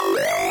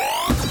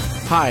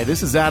Hi,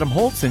 this is Adam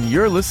Holtz, and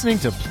you're listening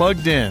to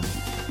Plugged In.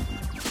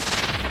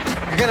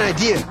 I got an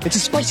idea. It's a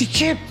spicy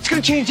chip. It's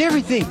going to change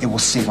everything. It will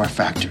save our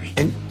factory.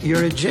 And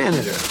you're a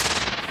janitor.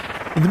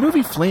 In the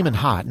movie Flamin'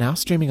 Hot, now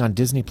streaming on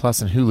Disney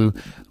Plus and Hulu,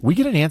 we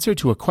get an answer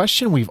to a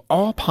question we've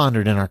all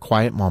pondered in our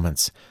quiet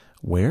moments.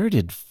 Where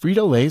did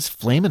Frito-Lay's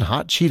Flamin'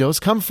 Hot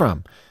Cheetos come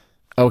from?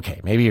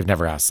 Okay, maybe you've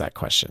never asked that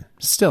question.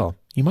 Still,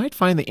 you might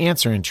find the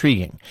answer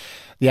intriguing.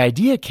 The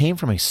idea came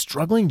from a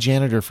struggling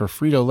janitor for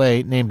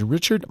Frito-Lay named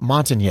Richard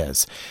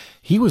Montañez.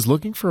 He was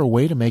looking for a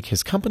way to make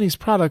his company's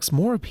products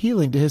more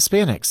appealing to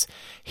Hispanics.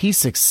 He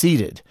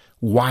succeeded,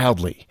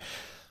 wildly.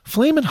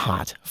 Flamin'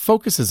 Hot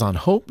focuses on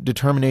hope,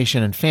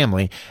 determination, and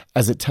family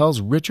as it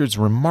tells Richard's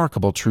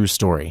remarkable true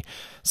story.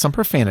 Some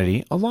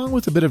profanity, along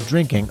with a bit of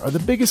drinking, are the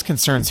biggest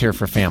concerns here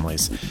for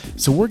families.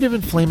 So we're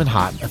giving Flamin'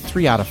 Hot a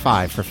 3 out of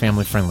 5 for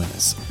family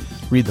friendliness.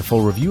 Read the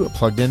full review at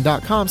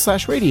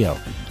pluggedin.com/radio.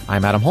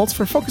 I'm Adam Holtz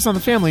for Focus on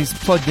the Family's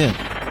Plugged In.